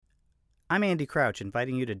I'm Andy Crouch,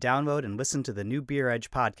 inviting you to download and listen to the new Beer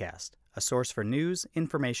Edge podcast, a source for news,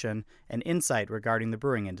 information, and insight regarding the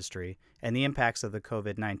brewing industry and the impacts of the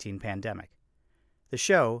COVID-19 pandemic. The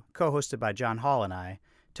show, co-hosted by John Hall and I,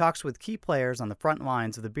 talks with key players on the front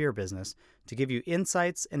lines of the beer business to give you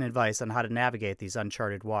insights and advice on how to navigate these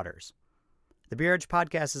uncharted waters. The Beer Edge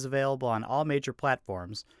podcast is available on all major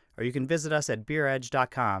platforms, or you can visit us at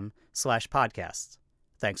beeredge.com/podcasts.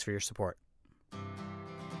 Thanks for your support.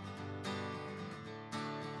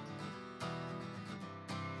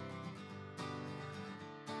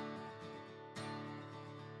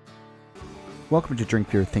 Welcome to Drink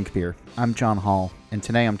Beer, Think Beer. I'm John Hall, and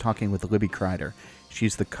today I'm talking with Libby Kreider.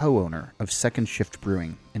 She's the co-owner of Second Shift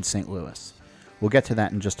Brewing in St. Louis. We'll get to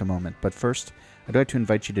that in just a moment, but first, I'd like to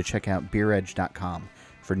invite you to check out beeredge.com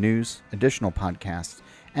for news, additional podcasts,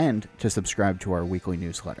 and to subscribe to our weekly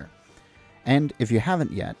newsletter. And if you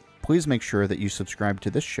haven't yet, please make sure that you subscribe to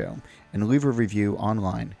this show and leave a review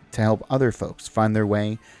online to help other folks find their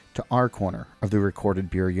way to our corner of the recorded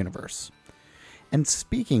beer universe. And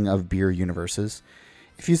speaking of beer universes,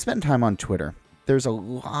 if you spend time on Twitter, there's a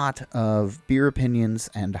lot of beer opinions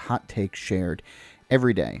and hot takes shared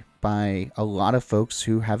every day by a lot of folks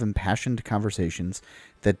who have impassioned conversations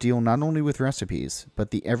that deal not only with recipes,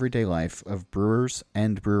 but the everyday life of brewers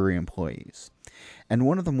and brewery employees. And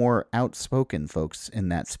one of the more outspoken folks in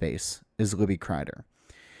that space is Libby Kreider.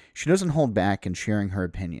 She doesn't hold back in sharing her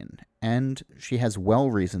opinion, and she has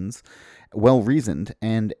well-reasoned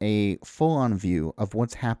and a full-on view of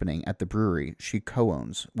what's happening at the brewery she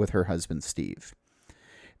co-owns with her husband, Steve.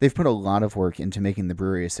 They've put a lot of work into making the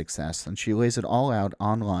brewery a success, and she lays it all out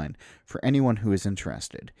online for anyone who is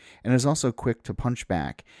interested, and is also quick to punch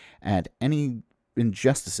back at any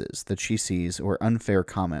injustices that she sees or unfair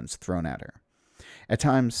comments thrown at her. At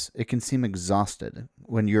times, it can seem exhausted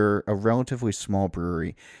when you're a relatively small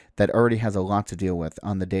brewery that already has a lot to deal with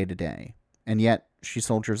on the day-to-day, and yet she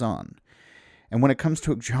soldiers on. And when it comes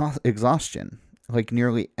to exhaustion, like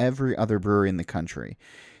nearly every other brewery in the country,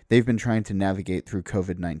 they've been trying to navigate through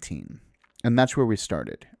COVID-19. And that's where we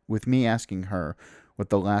started, with me asking her what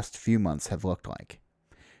the last few months have looked like.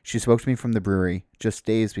 She spoke to me from the brewery just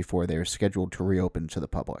days before they are scheduled to reopen to the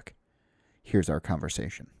public. Here's our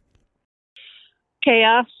conversation.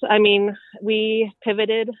 Chaos. I mean, we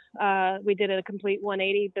pivoted. We did a complete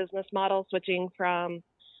 180 business model, switching from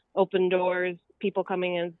open doors, people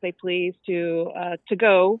coming in as they please, to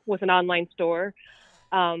go with an online store.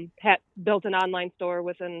 Built an online store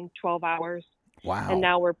within 12 hours. Wow! And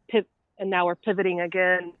now we're pivoting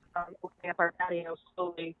again, opening up our patio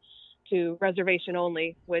slowly to reservation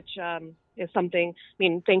only, which is something. I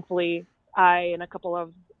mean, thankfully, I and a couple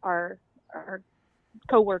of our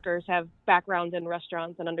co-workers have background in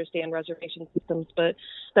restaurants and understand reservation systems, but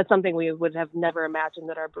that's something we would have never imagined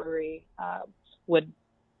that our brewery would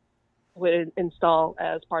install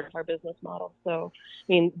as part of our business model. So, I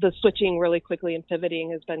mean, the switching really quickly and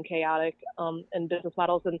pivoting has been chaotic in business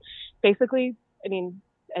models. And basically, I mean,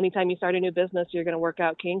 anytime you start a new business, you're going to work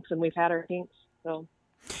out kinks, and we've had our kinks. So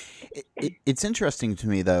it's interesting to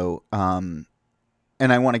me, though, and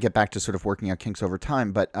I want to get back to sort of working out kinks over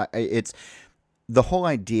time, but it's the whole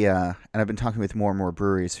idea, and I've been talking with more and more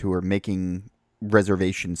breweries who are making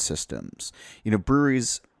reservation systems. You know,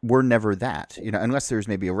 breweries were never that, you know, unless there's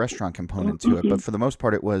maybe a restaurant component to it. But for the most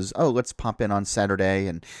part, it was, oh, let's pop in on Saturday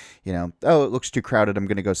and, you know, oh, it looks too crowded, I'm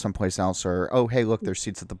going to go someplace else. Or, oh, hey, look, there's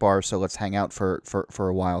seats at the bar, so let's hang out for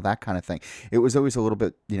a while, that kind of thing. It was always a little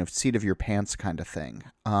bit, you know, seat of your pants kind of thing.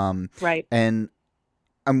 Right. And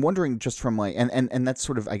I'm wondering, just from like, and that's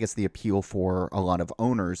sort of, I guess, the appeal for a lot of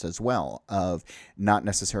owners as well, of not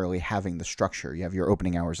necessarily having the structure. You have your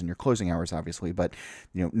opening hours and your closing hours, obviously, but,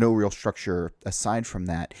 you know, no real structure aside from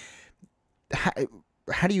that.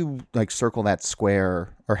 How do you like circle that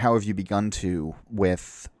square, or how have you begun to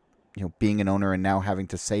with, you know, being an owner and now having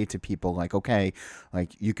to say to people like, okay,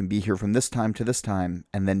 like you can be here from this time to this time,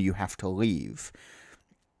 and then you have to leave?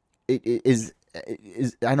 It is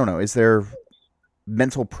I don't know, is there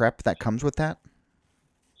mental prep that comes with that?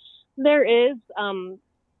 There is.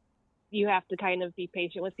 You have to kind of be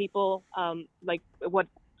patient with people. Like what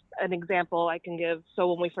an example I can give.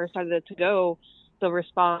 So when we first started it to go, the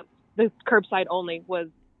curbside only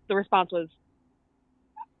the response was,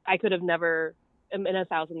 I could have never in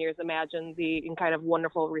 1,000 years imagined the kind of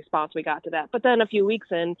wonderful response we got to that. But then a few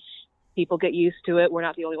weeks in, people get used to it. We're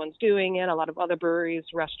not the only ones doing it. A lot of other breweries,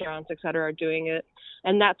 restaurants, et cetera, are doing it.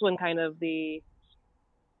 And that's when kind of the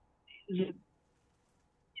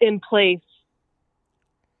in place,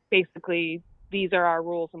 basically, these are our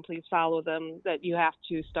rules and please follow them, that you have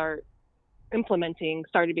to start implementing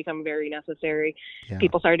started to become very necessary. Yeah.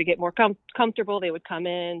 People started to get more comfortable. They would come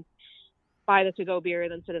in, buy the to-go beer,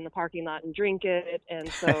 then sit in the parking lot and drink it. And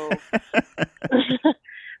so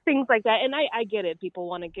things like that. And I get it. People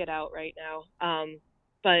want to get out right now.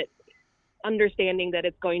 But understanding that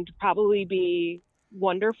it's going to probably be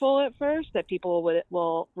wonderful at first, that people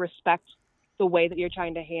will respect the way that you're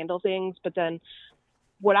trying to handle things. But then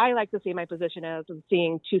what I like to see my position as is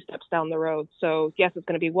seeing 2 steps down the road. So yes, it's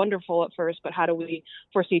going to be wonderful at first, but how do we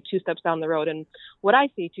foresee 2 steps down the road? And what I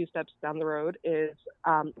see 2 steps down the road is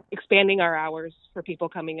expanding our hours for people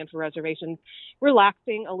coming in for reservations,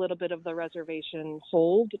 relaxing a little bit of the reservation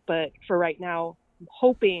hold. But for right now,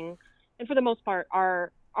 hoping, and for the most part,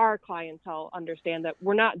 our clientele understand that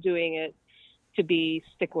we're not doing it to be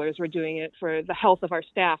sticklers. We're doing it for the health of our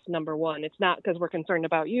staff, number one. It's not because we're concerned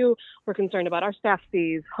about you. We're concerned about our staff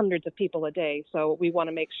sees hundreds of people a day. So we want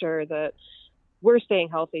to make sure that we're staying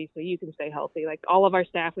healthy so you can stay healthy. Like all of our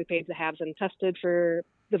staff, we paid to have them tested for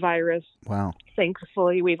the virus. Wow.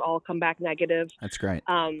 Thankfully, we've all come back negative. That's great.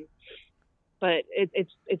 But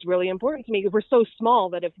it's really important to me. We're so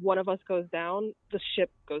small that if one of us goes down, the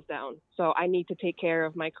ship goes down. So I need to take care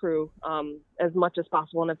of my crew as much as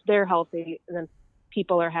possible. And if they're healthy, then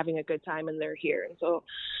people are having a good time and they're here. And so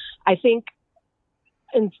I think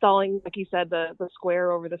installing, like you said, the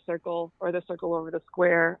square over the circle or the circle over the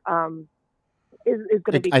square is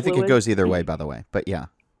going to be fluid. I think it goes either way, by the way. But yeah.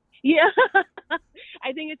 Yeah.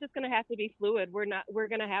 I think it's just going to have to be fluid. We're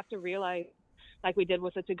going to have to realize, like we did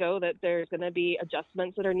with the to-go, that there's going to be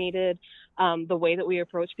adjustments that are needed. The way that we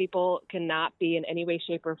approach people cannot be in any way,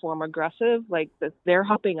 shape, or form aggressive. Like they're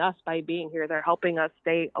helping us by being here. They're helping us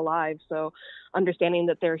stay alive. So understanding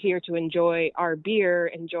that they're here to enjoy our beer,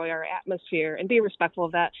 enjoy our atmosphere, and be respectful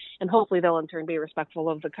of that. And hopefully they'll in turn be respectful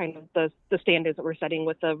of the kind of the standards that we're setting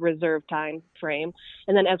with the reserve time frame.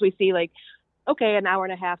 And then as we see, like, okay, an hour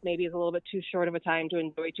and a half maybe is a little bit too short of a time to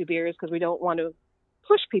enjoy 2 beers because we don't want to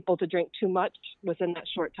push people to drink too much within that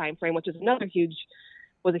short time frame, which is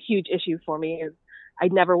was a huge issue for me. Is I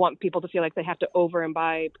never want people to feel like they have to over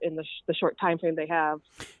imbibe in the short time frame they have.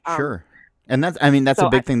 Sure. And that's a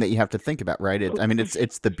big thing that you have to think about, right?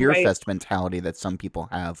 It's the beer right. fest mentality that some people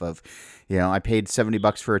have of, I paid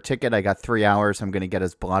 $70 for a ticket. I got 3 hours. I'm going to get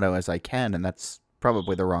as blotto as I can. And that's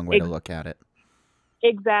probably the wrong way to look at it.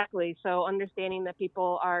 Exactly. So understanding that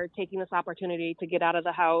people are taking this opportunity to get out of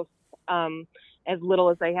the house as little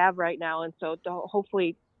as they have right now. And so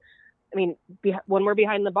hopefully, when we're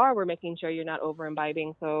behind the bar, we're making sure you're not over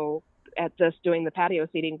imbibing. So at this, doing the patio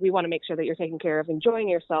seating, we want to make sure that you're taking care of enjoying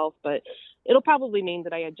yourself, but it'll probably mean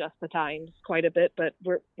that I adjust the times quite a bit, but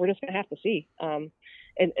we're just going to have to see. And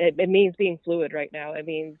it means being fluid right now.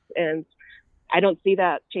 And I don't see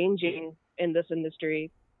that changing in this industry,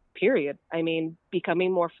 period.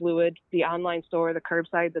 Becoming more fluid, the online store, the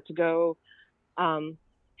curbside, the to-go,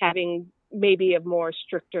 having maybe a more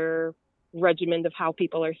stricter regimen of how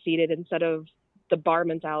people are seated instead of the bar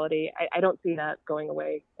mentality. I don't see that going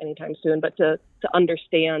away anytime soon, but to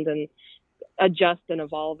understand and adjust and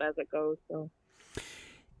evolve as it goes. So,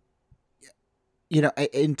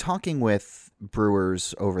 in talking with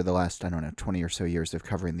brewers over the last, 20 or so years of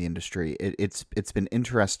covering the industry, it's been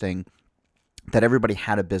interesting that everybody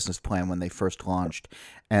had a business plan when they first launched,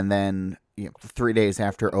 and then 3 days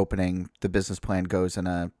after opening, the business plan goes in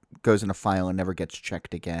a file and never gets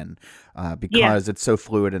checked again because it's so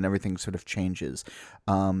fluid and everything sort of changes.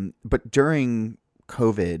 But during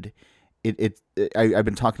COVID, I've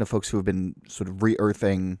been talking to folks who have been sort of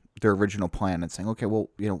re-earthing their original plan and saying, okay, well,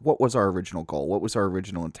 what was our original goal? What was our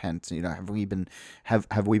original intent? Have we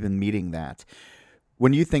been meeting that?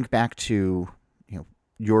 When you think back to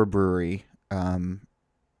your brewery,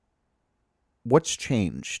 what's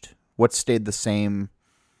changed? What stayed the same?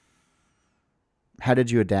 How did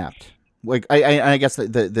you adapt? Like, I guess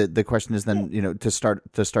the question is then, to start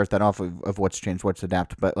that off of what's changed, what's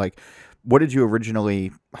adapt. But like, what did you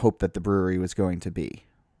originally hope that the brewery was going to be?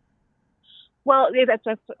 Well, that's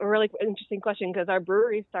a really interesting question because our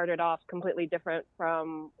brewery started off completely different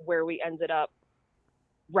from where we ended up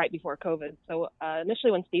right before COVID. So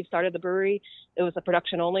initially when Steve started the brewery, it was a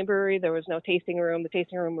production-only brewery. There was no tasting room. The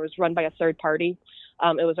tasting room was run by a third party.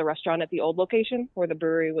 It was a restaurant at the old location where the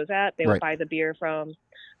brewery was at. They would buy the beer from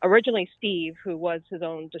originally Steve, who was his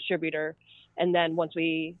own distributor. And then once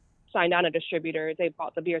we signed on a distributor, they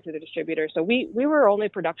bought the beer through the distributor. So we were only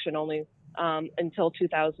production-only until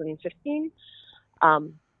 2015.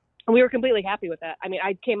 And we were completely happy with that.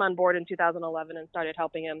 I came on board in 2011 and started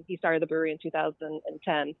helping him. He started the brewery in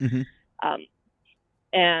 2010. Mm-hmm.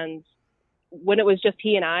 And when it was just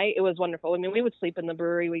he and I, it was wonderful. We would sleep in the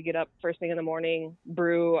brewery. We'd get up first thing in the morning,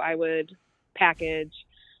 brew. I would package,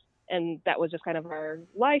 and that was just kind of our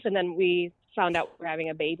life. And then we found out we were having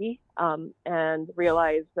a baby, and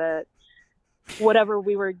realized that whatever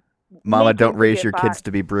we were Mama, don't making to raise get your by. kids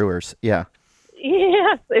to be brewers. Yeah.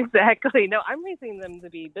 Yes, exactly. No, I'm raising them to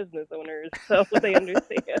be business owners, so they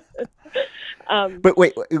understand. But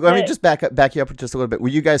wait, let me But just back you up just a little bit. Were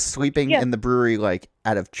you guys sleeping yeah, in the brewery like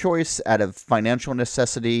out of choice, out of financial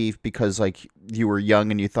necessity, because like you were young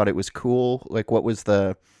and you thought it was cool? Like, what was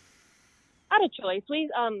the? out of choice.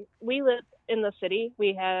 We lived in the city.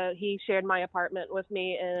 He shared my apartment with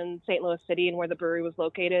me in St. Louis City, and where the brewery was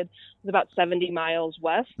located it was about 70 miles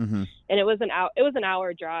west, Mm-hmm. and it was an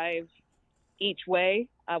hour drive each way,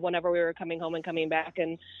 whenever we were coming home and coming back,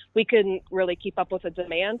 and we couldn't really keep up with the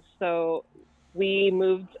demand. So we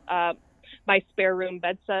moved my spare room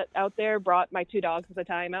bed set out there, brought my 2 dogs at the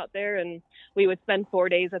time out there, and we would spend 4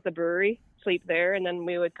 days at the brewery, sleep there, and then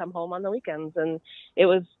we would come home on the weekends. And it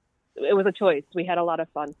was a choice. We had a lot of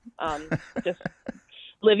fun, just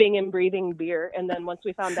living and breathing beer. And then once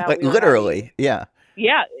we found out Like we were having, literally, yeah.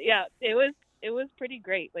 yeah, it was pretty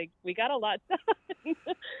great. Like, we got a lot done.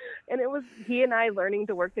 And it was he and I learning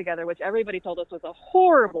to work together, which everybody told us was a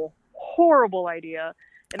horrible, horrible idea,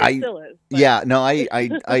 and it I still is. But Yeah, no,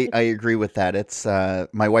 I agree with that. It's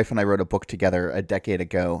my wife and I wrote a book together a decade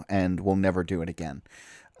ago, and we'll never do it again.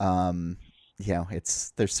 Um,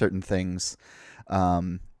 there's certain things.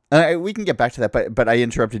 We can get back to that, but I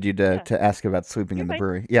interrupted you yeah, to ask about sleeping you're in the fine.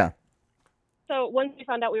 brewery. Yeah. So once we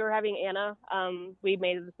found out we were having Anna, we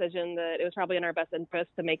made a decision that it was probably in our best interest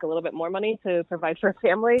to make a little bit more money to provide for a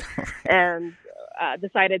family, and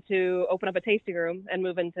decided to open up a tasting room and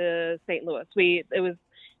move into St. Louis. It was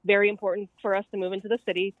very important for us to move into the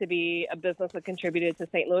city, to be a business that contributed to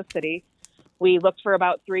St. Louis City. We looked for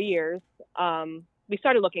about 3 years. We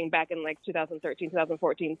started looking back in like 2013,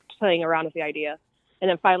 2014, playing around with the idea, and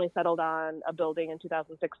then finally settled on a building in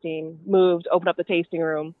 2016, moved, opened up the tasting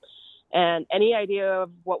room, and any idea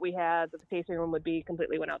of what we had that the tasting room would be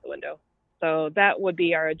completely went out the window. So that would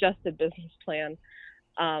be our adjusted business plan.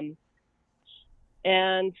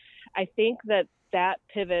 And I think that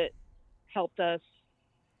pivot helped us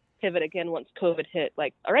pivot again once COVID hit.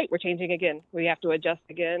 Like, all right, we're changing again. We have to adjust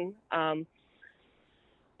again.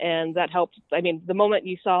 And that helped. I mean, the moment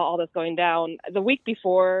you saw all this going down, the week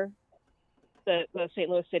before the St.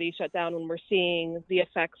 Louis City shut down, when we're seeing the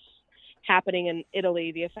effects happening in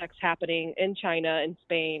Italy, the effects happening in China and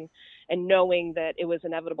Spain, and knowing that it was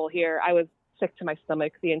inevitable here, I was sick to my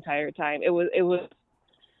stomach the entire time. It was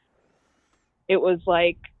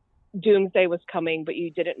like doomsday was coming, but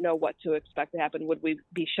you didn't know what to expect to happen. Would we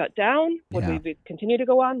be shut down? Would Yeah. we continue to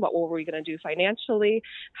go on? What were we going to do financially?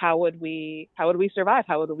 How would we survive?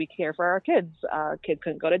 How would we care for our kids? Kids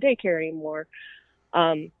couldn't go to daycare anymore.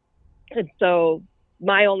 And so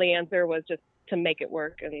my only answer was just to make it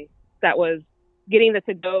work. And that was getting the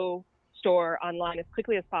to-go store online as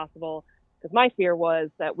quickly as possible, because my fear was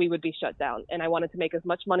that we would be shut down. And I wanted to make as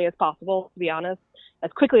much money as possible, to be honest,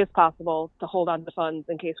 as quickly as possible, to hold on to funds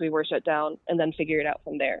in case we were shut down, and then figure it out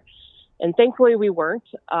from there. And thankfully we weren't.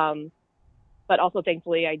 But also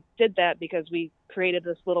thankfully I did that because we created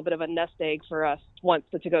this little bit of a nest egg for us once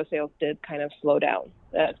the to-go sales did kind of slow down,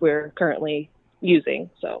 that we're currently using.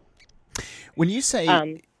 So When you say,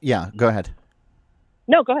 yeah, go ahead.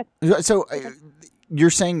 no, go ahead. So you're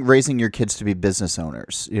saying raising your kids to be business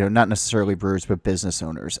owners, not necessarily brewers, but business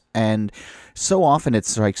owners. And so often it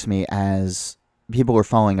strikes me as people are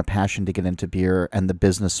following a passion to get into beer, and the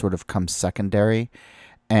business sort of comes secondary.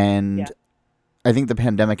 And Yeah. I think the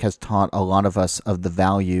pandemic has taught a lot of us of the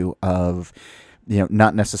value of,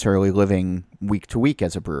 not necessarily living week to week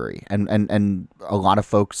as a brewery. And a lot of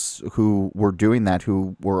folks who were doing that,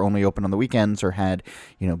 who were only open on the weekends or had,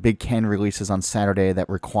 big can releases on Saturday that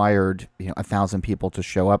required, 1,000 people to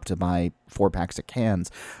show up to buy 4 packs of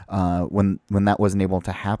cans, when that wasn't able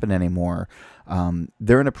to happen anymore,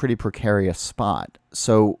 they're in a pretty precarious spot.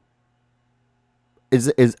 So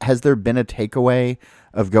has there been a takeaway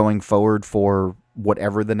of going forward for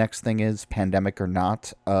whatever the next thing is, pandemic or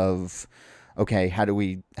not, of, okay, how do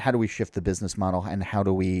we shift the business model, and how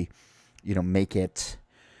do we, make it,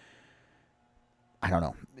 I don't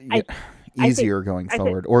know, easier going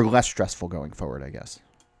forward, or less stressful going forward, I guess?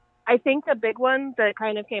 I think the big one that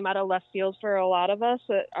kind of came out of left field for a lot of us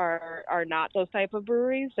that are not those type of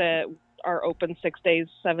breweries that are open 6 days,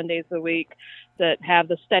 7 days a week, that have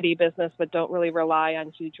the steady business but don't really rely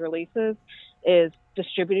on huge releases, is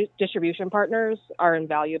distribution partners are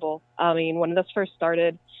invaluable. I mean, when this first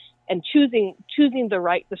started, and choosing the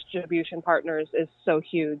right distribution partners is so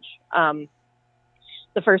huge.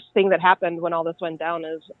 The first thing that happened when all this went down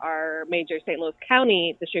is our major St. Louis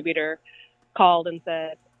County distributor called and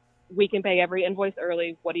said, we can pay every invoice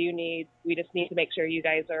early. What do you need? We just need to make sure you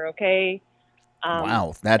guys are okay.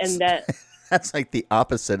 Wow, And that's that, that's like the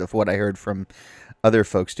opposite of what I heard from other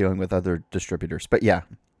folks dealing with other distributors. But yeah,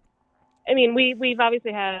 I mean, we've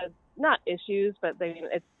obviously had not issues, but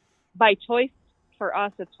it's by choice for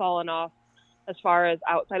us. It's fallen off as far as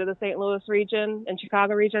outside of the St. Louis region and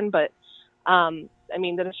Chicago region. But I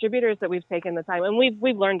mean, the distributors that we've taken the time, and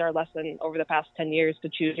we've learned our lesson over the past 10 years to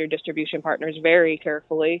choose your distribution partners very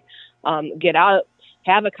carefully. Get out,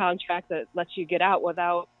 have a contract that lets you get out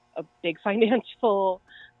without a big financial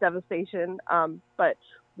devastation. But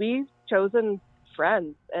we've chosen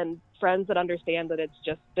friends that understand that it's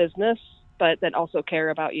just business, but that also care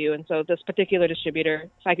about you. And so this particular distributor,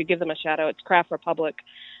 if I could give them a shout out, it's Craft Republic,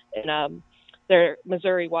 and they're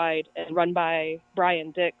Missouri wide and run by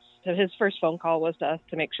Brian Dix. So his first phone call was to us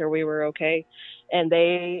to make sure we were okay. And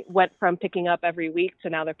they went from picking up every week to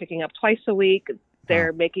now they're picking up twice a week.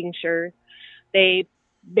 They're making sure they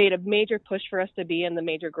made a major push for us to be in the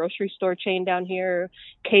major grocery store chain down here,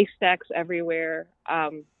 case stacks everywhere.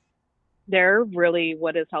 They're really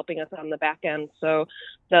what is helping us on the back end. So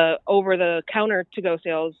the over-the-counter to-go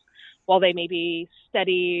sales, while they may be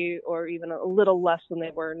steady or even a little less than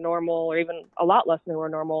they were normal, or even a lot less than they were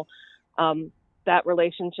normal, that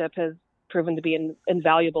relationship has proven to be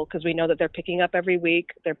invaluable because we know that they're picking up every week,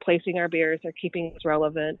 they're placing our beers, they're keeping us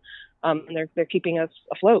relevant, and they're keeping us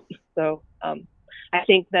afloat. So I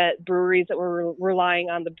think that breweries that were relying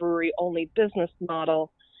on the brewery-only business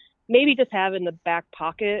model maybe just have in the back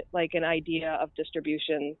pocket like an idea of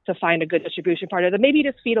distribution, to find a good distribution partner that maybe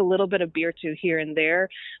just feed a little bit of beer to here and there,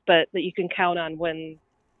 but that you can count on when,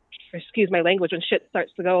 excuse my language, when shit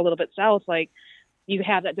starts to go a little bit south, like you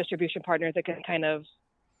have that distribution partner that can kind of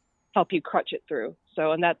help you crutch it through.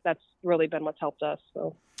 So, and that's really been what's helped us.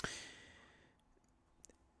 So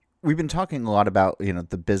we've been talking a lot about,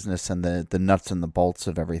 the business and the nuts and the bolts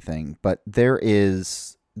of everything, but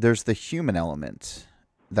there's the human element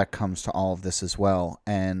that comes to all of this as well.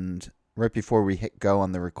 And right before we hit go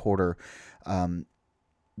on the recorder,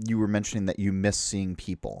 you were mentioning that you miss seeing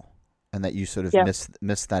people and that you sort of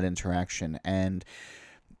miss that interaction. And,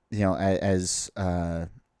 as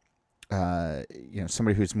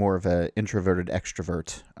somebody who's more of a introverted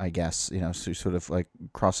extrovert, I guess, so sort of like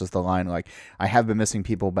crosses the line. Like, I have been missing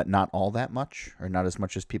people, but not all that much, or not as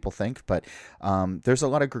much as people think. But there's a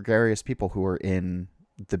lot of gregarious people who are in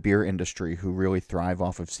the beer industry who really thrive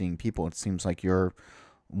off of seeing people. It seems like you're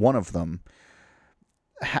one of them.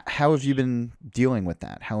 How have you been dealing with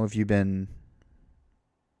that? How have you been,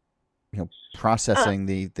 processing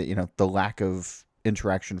the lack of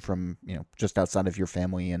interaction from, just outside of your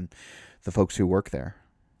family and the folks who work there?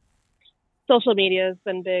 Social media has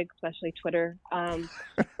been big, especially Twitter. And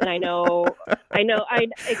I know,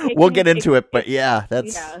 we'll get into it, but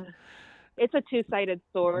it's a two-sided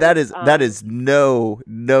sword. That is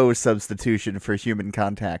no substitution for human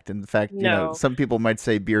contact. In fact, some people might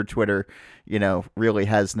say beer Twitter, really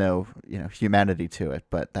has no, humanity to it,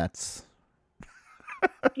 but that's.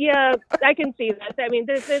 Yeah, I can see that. I mean,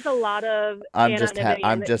 there's a lot of. I'm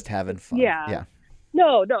just having fun. Yeah.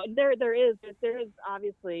 No, there is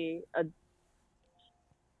obviously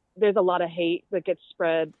there's a lot of hate that gets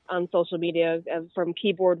spread on social media from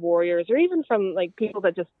keyboard warriors, or even from like people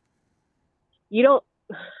that just. You don't.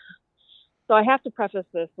 So I have to preface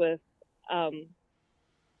this with,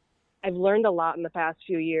 I've learned a lot in the past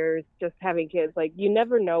few years just having kids. Like, you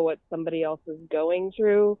never know what somebody else is going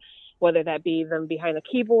through, whether that be them behind the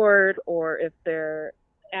keyboard or if they're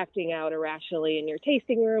acting out irrationally in your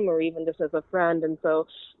tasting room or even just as a friend. And so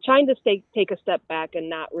trying to take a step back and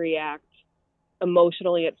not react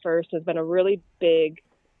emotionally at first has been a really big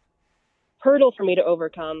hurdle for me to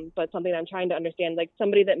overcome, but something I'm trying to understand. Like,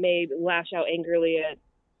 somebody that may lash out angrily at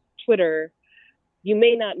Twitter, you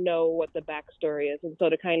may not know what the backstory is. And so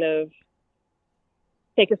to kind of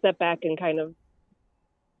take a step back and kind of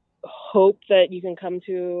hope that you can come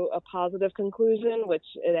to a positive conclusion, which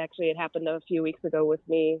it happened a few weeks ago with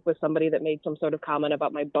me, with somebody that made some sort of comment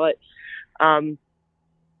about my butt.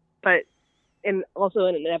 But also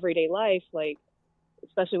in everyday life, like,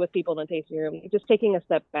 especially with people in the tasting room, just taking a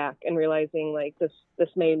step back and realizing like this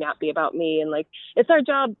may not be about me. And like, it's our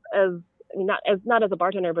job not as a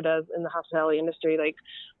bartender, but as in the hospitality industry, like,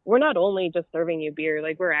 we're not only just serving you beer,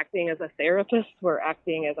 like, we're acting as a therapist, we're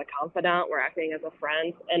acting as a confidant, we're acting as a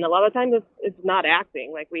friend. And a lot of times it's not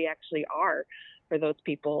acting, like, we actually are for those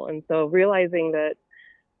people. And so realizing that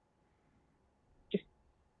just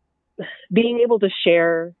being able to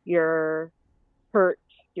share your hurt,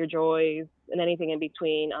 your joys, and anything in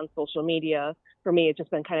between on social media for me, it's just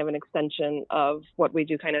been kind of an extension of what we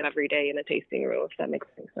do kind of every day in a tasting room, if that makes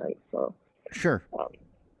any sense. So, Sure.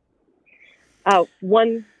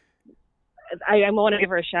 One, I want to give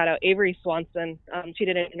her a shout out, Avery Swanson. She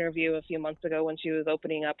did an interview a few months ago when she was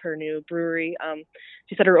opening up her new brewery.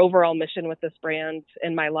 She said her overall mission with this brand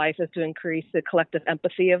in my life is to increase the collective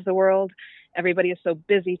empathy of the world. Everybody is so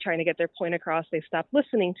busy trying to get their point across, they stop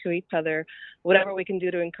listening to each other. Whatever we can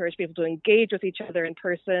do to encourage people to engage with each other in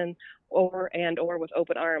person or with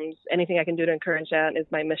open arms, anything I can do to encourage that is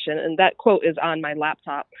my mission. And that quote is on my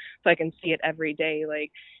laptop, so I can see it every day.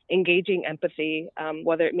 Like, engaging empathy,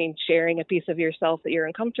 whether it means sharing a piece of yourself that you're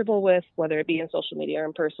uncomfortable with, whether it be in social media or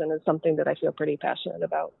in person, is something that I feel pretty passionate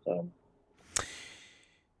about. So,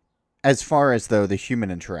 as far as though the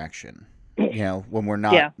human interaction, when we're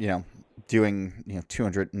not, doing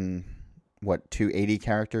 200 and 280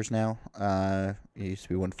 characters now. It used to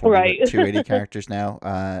be 140, right. but 280 characters now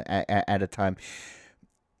at a time.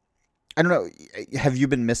 I don't know. Have you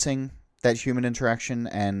been missing that human interaction?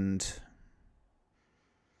 And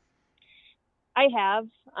I have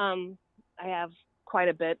quite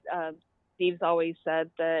a bit. Steve's always said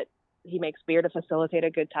that he makes beer to facilitate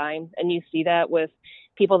a good time, and you see that with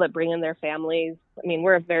people that bring in their families. I mean,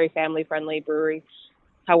 we're a very family-friendly brewery.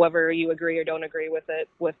 However you agree or don't agree with it,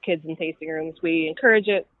 with kids in tasting rooms, we encourage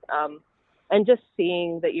it. And just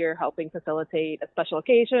seeing that you're helping facilitate a special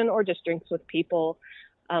occasion or just drinks with people,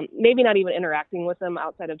 maybe not even interacting with them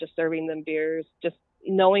outside of just serving them beers, just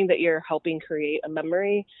knowing that you're helping create a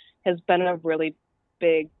memory has been a really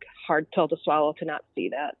big, hard pill to swallow to not see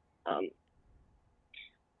that.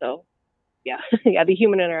 So, yeah, the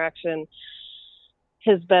human interaction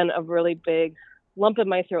has been a really big lump in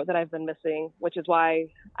my throat that I've been missing, which is why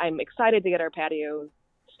I'm excited to get our patio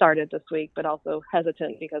started this week, but also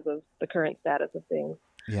hesitant because of the current status of things.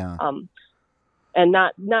 Yeah. And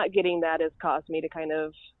not getting that has caused me to kind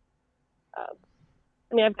of,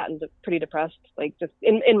 I've gotten pretty depressed, like just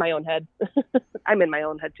in my own head. I'm in my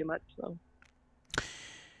own head too much. So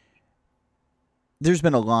there's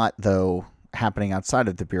been a lot, though, happening outside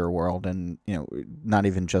of the beer world, and not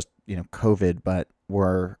even just COVID, but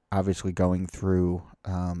we're obviously going through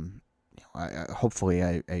hopefully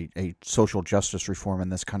a social justice reform in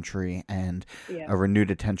this country, and a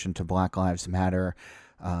renewed attention to Black Lives Matter.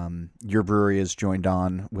 Your brewery has joined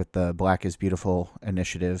on with the Black is Beautiful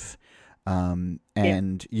initiative,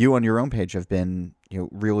 and you on your own page have been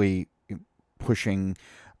really pushing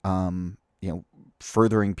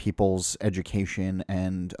furthering people's education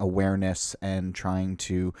and awareness, and trying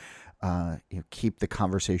to keep the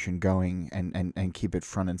conversation going and keep it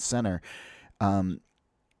front and center. And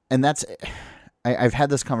that's, I've had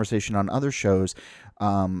this conversation on other shows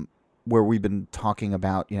where we've been talking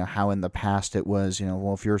about, how in the past it was,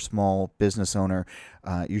 well, if you're a small business owner,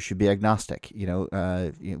 you should be agnostic,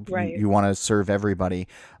 right. you want to serve everybody.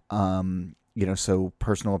 So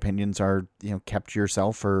personal opinions are, kept to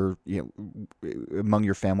yourself, or, among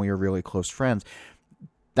your family or really close friends.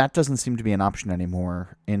 That doesn't seem to be an option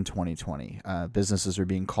anymore in 2020. Businesses are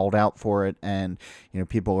being called out for it, and,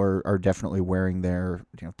 people are definitely wearing their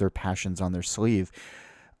passions on their sleeve.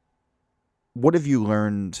 What have you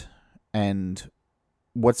learned, and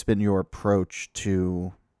what's been your approach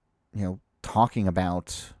to, talking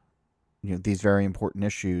about, these very important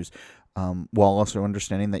issues, while also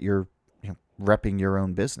understanding that you're, repping your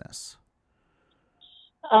own business?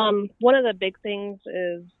 One of the big things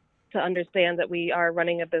is to understand that we are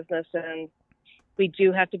running a business, and we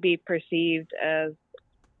do have to be perceived as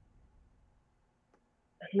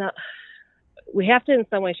we have to in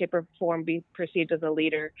some way, shape, or form be perceived as a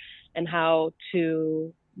leader, and how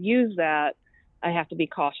to use that I have to be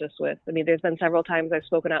cautious with. I mean, there's been several times I've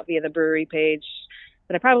spoken out via the brewery page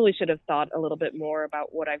that I probably should have thought a little bit more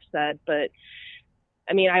about what I've said, but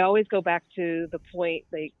I mean, I always go back to the point,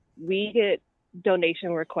 like, we get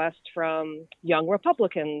donation requests from young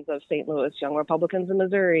Republicans of St. Louis, young Republicans in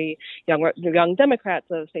Missouri, young Democrats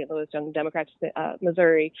of St. Louis, young Democrats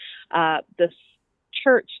Missouri, this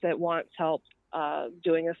church that wants help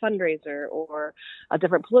doing a fundraiser, or a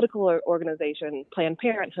different political organization, Planned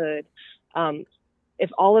Parenthood. If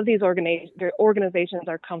all of these organizations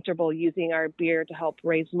are comfortable using our beer to help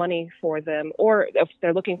raise money for them, or if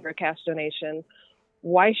they're looking for a cash donation,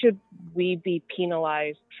 why should we be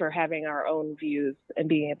penalized for having our own views and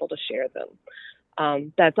being able to share them?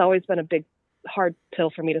 That's always been a big, hard pill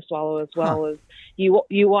for me to swallow as well. Is you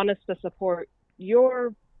want us to support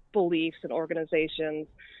your beliefs and organizations,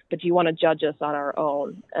 but you want to judge us on our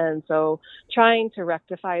own. And so trying to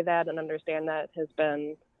rectify that and understand that has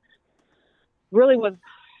been really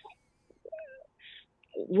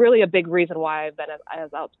really a big reason why I've been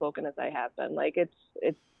as outspoken as I have been. Like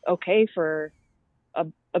it's okay for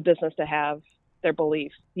a business to have their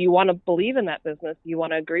beliefs. You want to believe in that business. You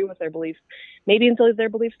want to agree with their beliefs, maybe until their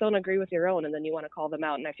beliefs don't agree with your own, and then you want to call them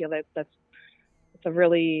out. And I feel that it's a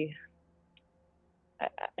really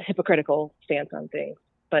hypocritical stance on things.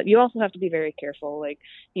 But you also have to be very careful. Like,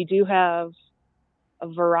 you do have a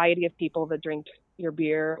variety of people that drink your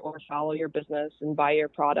beer or follow your business and buy your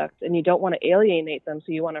product, and you don't want to alienate them.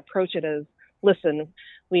 So you want to approach it as, listen,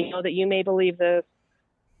 we know that you may believe this.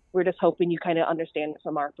 We're just hoping you kind of understand it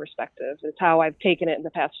from our perspective. It's how I've taken it in the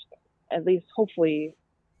past, at least hopefully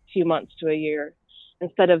few months to a year,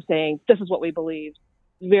 instead of saying, this is what we believe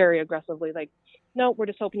very aggressively. Like, no, we're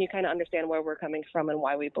just hoping you kind of understand where we're coming from and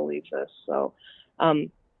why we believe this. So,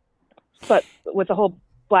 but with the whole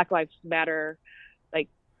Black Lives Matter, like,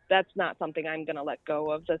 that's not something I'm going to let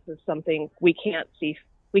go of. This is something we can't see.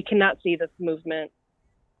 We cannot see this movement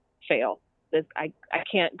fail. I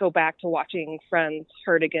can't go back to watching Friends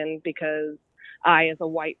hurt again because I, as a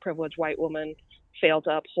white, privileged white woman, failed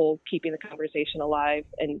to uphold keeping the conversation alive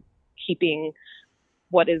and keeping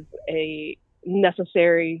what is a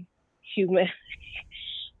necessary human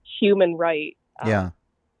right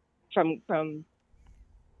from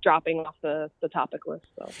dropping off the topic list.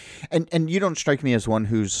 So. And you don't strike me as one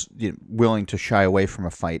who's willing to shy away from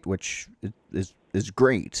a fight, which is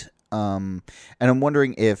great. And I'm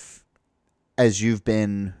wondering if, as you've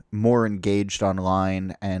been more engaged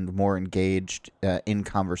online and more engaged in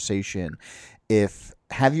conversation,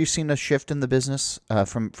 have you seen a shift in the business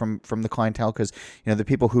from the clientele? Because the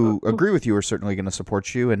people who agree with you are certainly going to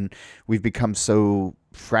support you, and we've become so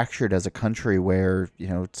fractured as a country where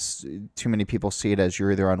it's too many people see it as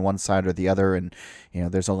you're either on one side or the other, and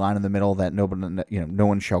there's a line in the middle that no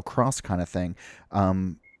one shall cross kind of thing.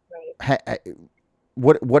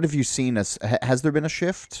 What have you seen has there been a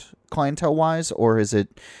shift clientele wise, or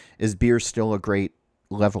is beer still a great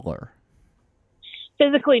leveler?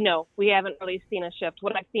 Physically, no, we haven't really seen a shift.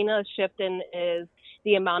 What I've seen a shift in is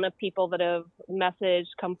the amount of people that have messaged,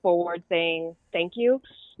 come forward saying thank you.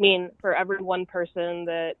 I mean, for every one person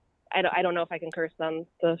that I don't know if I can curse on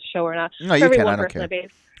the show or not. No, you can. I don't care.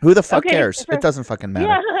 Who the fuck cares? It doesn't fucking matter.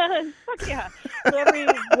 Yeah, fuck yeah.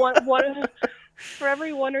 So for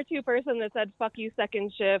every one or two person that said, fuck you,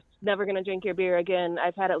 second shift, never going to drink your beer again,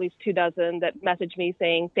 I've had at least 24 that message me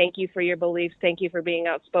saying, thank you for your beliefs. Thank you for being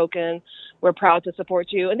outspoken. We're proud to support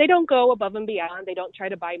you. And they don't go above and beyond. They don't try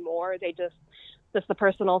to buy more. They just the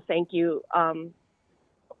personal thank you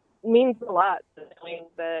means a lot. I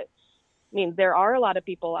mean, there are a lot of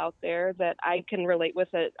people out there that I can relate with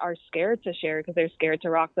that are scared to share because they're scared to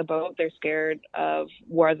rock the boat. They're scared of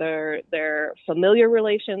whether their familiar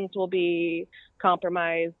relations will be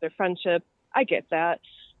compromised, their friendship. I get that.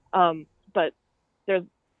 But there's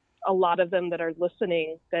a lot of them that are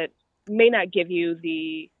listening that may not give you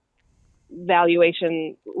the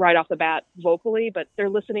valuation right off the bat vocally, but they're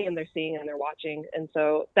listening and they're seeing and they're watching. And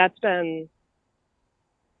so that's been...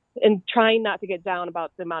 and trying not to get down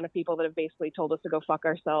about the amount of people that have basically told us to go fuck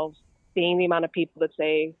ourselves, seeing the amount of people that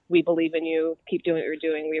say, we believe in you, keep doing what you're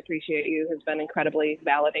doing, we appreciate you, has been incredibly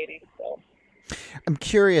validating. So, I'm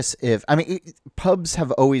curious if, pubs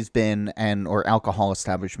have always been, or alcohol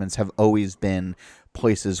establishments have always been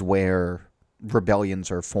places where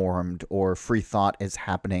rebellions are formed or free thought is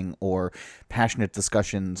happening or passionate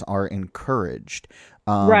discussions are encouraged.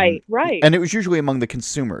 Right. And it was usually among the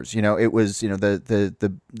consumers. It was,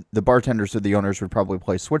 the bartenders or the owners would probably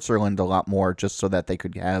play Switzerland a lot more just so that they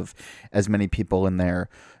could have as many people in there,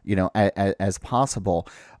 as possible.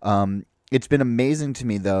 It's been amazing to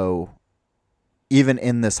me, though, even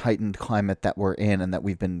in this heightened climate that we're in and that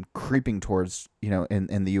we've been creeping towards,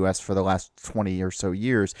 in the U.S. for the last 20 or so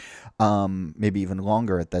years, maybe even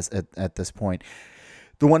longer at this point,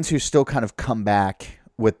 the ones who still kind of come back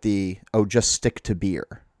with just stick to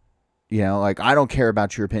beer. I don't care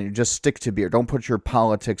about your opinion, just stick to beer. Don't put your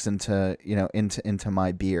politics into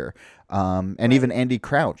my beer. And even Andy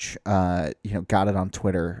Crouch, got it on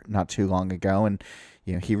Twitter not too long ago. And,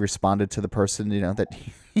 he responded to the person, that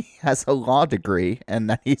he has a law degree and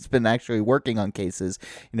that he's been actually working on cases,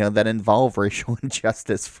 that involve racial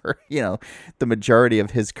injustice for, the majority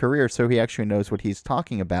of his career. So he actually knows what he's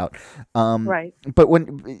talking about. right.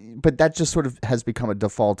 But that just sort of has become a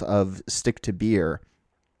default of stick to beer.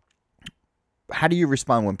 How do you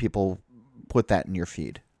respond when people put that in your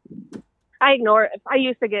feed? I ignore it. I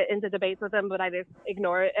used to get into debates with them, but I just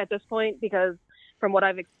ignore it at this point because from what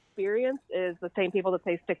I've experienced is the same people that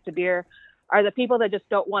say stick to beer are the people that just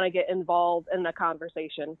don't want to get involved in the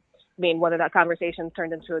conversation. I mean, whether that conversation's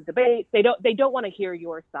turned into a debate, they don't want to hear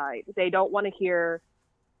your side. They don't want to hear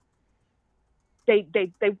they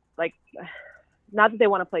like, not that they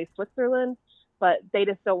want to play Switzerland, but they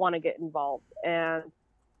just don't want to get involved. And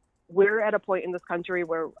we're at a point in this country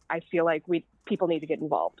where I feel like people need to get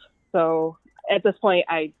involved. So at this point,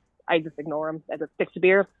 I just ignore them. I just stick to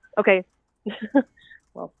beer. Okay.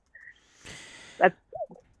 Well, that's,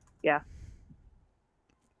 yeah.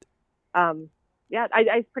 Yeah,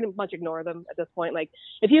 I pretty much ignore them at this point. Like,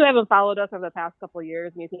 if you haven't followed us over the past couple of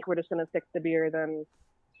years and you think we're just going to stick to beer, then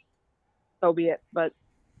so be it. But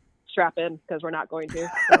strap in, because we're not going to.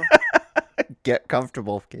 So. Get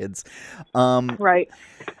comfortable, kids. Right.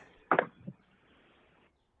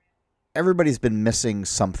 Everybody's been missing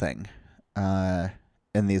something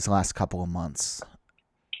in these last couple of months.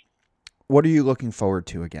 What are you looking forward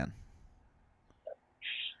to again?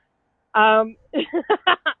 Can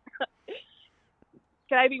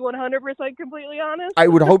I be 100% completely honest? I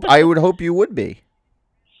would hope you would be.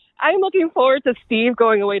 I'm looking forward to Steve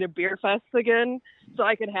going away to Beer Fest again, so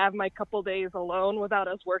I can have my couple days alone without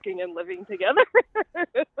us working and living together.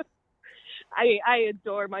 I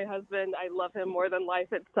adore my husband. I love him more than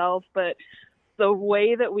life itself, but the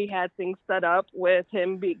way that we had things set up with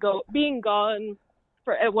him being gone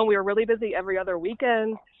for when we were really busy every other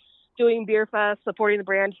weekend, doing Beer Fest, supporting the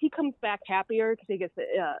brand, he comes back happier because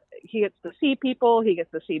he gets to see people, he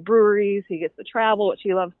gets to see breweries, he gets to travel, which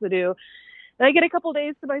he loves to do. And I get a couple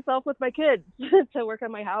days to myself with my kids to work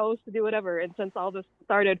on my house, to do whatever. And since all this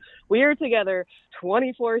started, we are together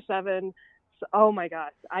 24/7. So, oh my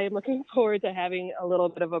gosh, I am looking forward to having a little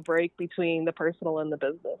bit of a break between the personal and the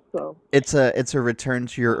business. So it's a return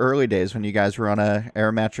to your early days when you guys were on a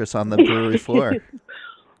air mattress on the brewery floor.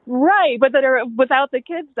 Right, but then without the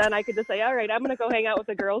kids, then I could just say, all right, I'm going to go hang out with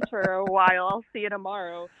the girls for a while. I'll see you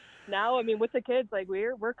tomorrow. Now, I mean, with the kids, like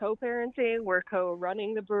we're co-parenting, we're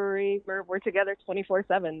co-running the brewery, we're together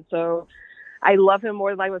 24/7. So I love him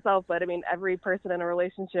more than myself. But I mean, every person in a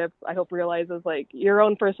relationship, I hope, realizes like your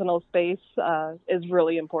own personal space is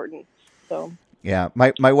really important. So. Yeah,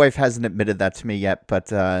 my wife hasn't admitted that to me yet,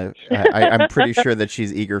 but I'm pretty sure that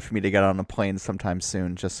she's eager for me to get on a plane sometime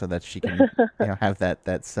soon, just so that she can have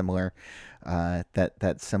that similar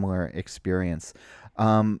that similar experience.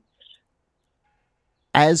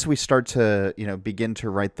 As we start to begin to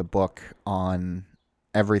write the book on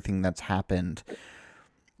everything that's happened,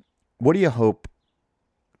 what do you hope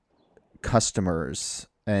customers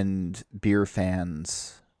and beer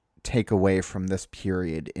fans take away from this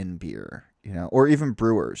period in beer? Or even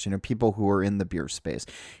brewers, people who are in the beer space,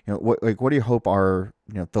 what do you hope are,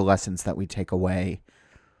 the lessons that we take away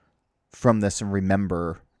from this and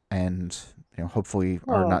remember, and, hopefully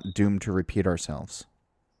are not doomed to repeat ourselves?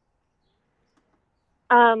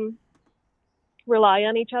 Rely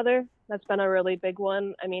on each other. That's been a really big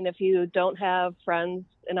one. I mean, if you don't have friends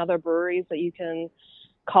in other breweries that you can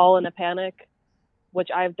call in a panic, which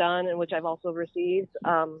I've done and which I've also received,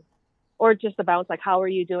 or just a bounce, like, how are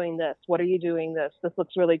you doing this? What are you doing this? This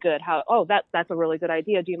looks really good. That's a really good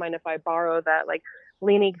idea. Do you mind if I borrow that? Like,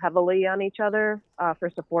 leaning heavily on each other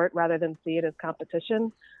for support rather than see it as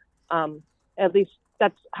competition. At least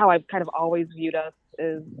that's how I've kind of always viewed us,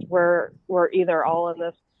 is we're either all in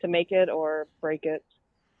this to make it or break it.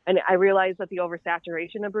 And I realize that the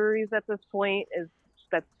oversaturation of breweries at this point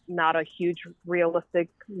that's not a huge realistic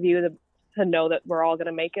view to know that we're all going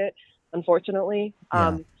to make it, unfortunately.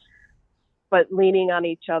 Yeah. But leaning on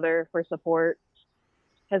each other for support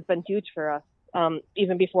has been huge for us,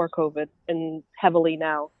 even before COVID, and heavily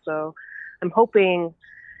now. So I'm hoping,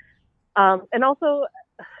 and also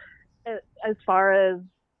as far as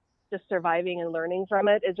just surviving and learning from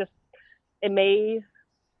it, it may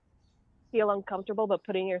feel uncomfortable, but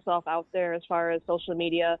putting yourself out there as far as social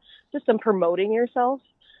media, just in promoting yourself.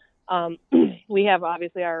 We have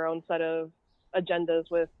obviously our own set of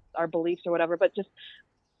agendas with our beliefs or whatever, but just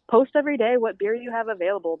post every day what beer you have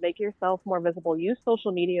available. Make yourself more visible. Use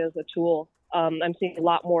social media as a tool. I'm seeing a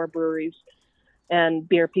lot more breweries and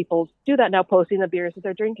beer people do that now, posting the beers that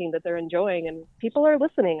they're drinking, that they're enjoying, and people are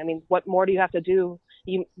listening. I mean, what more do you have to do?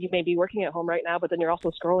 You may be working at home right now, but then you're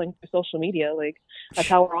also scrolling through social media. Like, that's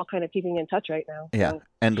how we're all kind of keeping in touch right now. Yeah, so.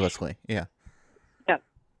 Endlessly. Yeah. Yeah.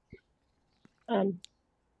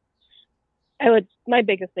 My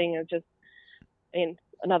biggest thing is just,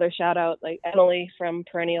 another shout out, like Emily from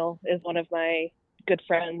Perennial is one of my good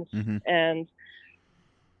friends, and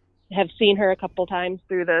have seen her a couple times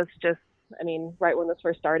through this. Right when this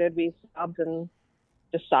first started, we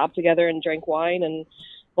sobbed together and drank wine. And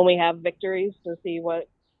when we have victories, to see what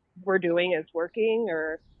we're doing is working,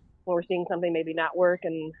 or when we're seeing something maybe not work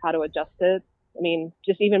and how to adjust it.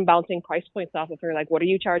 Just even bouncing price points off of her, like, what are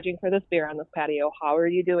you charging for this beer on this patio? How are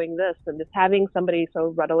you doing this? And just having somebody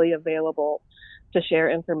so readily available to share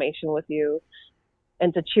information with you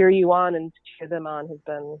and to cheer you on and to cheer them on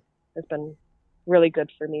has been really good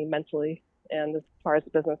for me mentally and as far as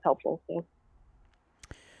business helpful. So.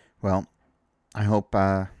 Well, I hope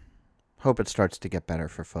it starts to get better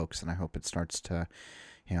for folks, and I hope it starts to,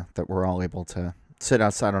 that we're all able to sit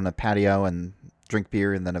outside on a patio and drink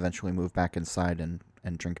beer, and then eventually move back inside and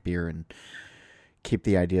drink beer and keep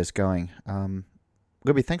the ideas going.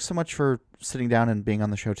 Libby, thanks so much for sitting down and being on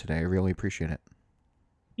the show today. I really appreciate it.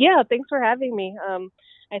 Yeah, thanks for having me.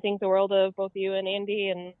 I think the world of both you and Andy,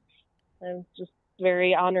 and I'm just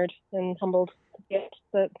very honored and humbled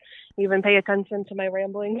that you even pay attention to my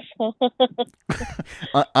ramblings.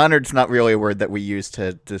 Honored's not really a word that we use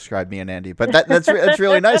to describe me and Andy, but that's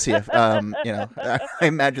really nice of you. I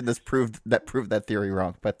imagine this proved that theory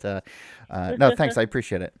wrong, but no, thanks. I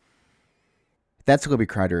appreciate it. That's Libby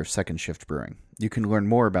Kreider of Second Shift Brewing. You can learn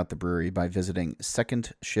more about the brewery by visiting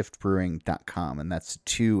secondshiftbrewing.com, and that's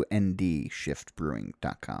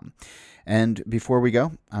 2ndshiftbrewing.com. And before we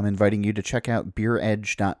go, I'm inviting you to check out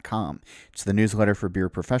beeredge.com. It's the newsletter for beer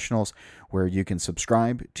professionals where you can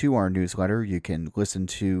subscribe to our newsletter. You can listen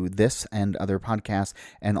to this and other podcasts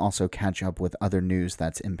and also catch up with other news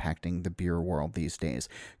that's impacting the beer world these days.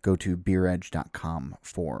 Go to beeredge.com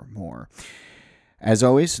for more. As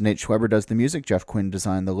always, Nate Schweber does the music. Jeff Quinn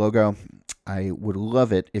designed the logo. I would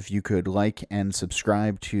love it if you could like and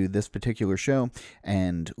subscribe to this particular show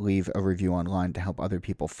and leave a review online to help other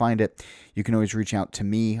people find it. You can always reach out to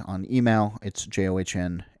me on email. It's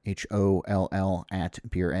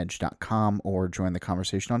johnholl@beeredge.com, or join the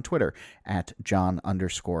conversation on Twitter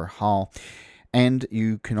 @John_Hall. And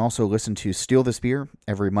you can also listen to Steal This Beer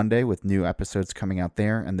every Monday with new episodes coming out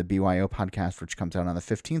there, and the BYO podcast, which comes out on the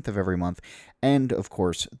 15th of every month. And, of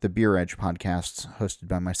course, the Beer Edge podcasts hosted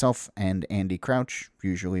by myself and Andy Crouch,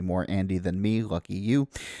 usually more Andy than me, lucky you,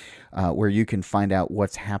 where you can find out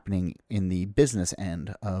what's happening in the business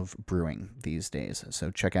end of brewing these days.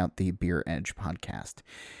 So check out the Beer Edge podcast.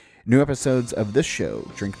 New episodes of this show,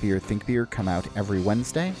 Drink Beer, Think Beer, come out every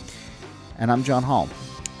Wednesday. And I'm John Hall.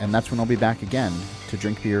 And that's when I'll be back again to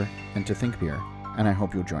drink beer and to think beer. And I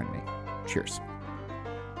hope you'll join me. Cheers.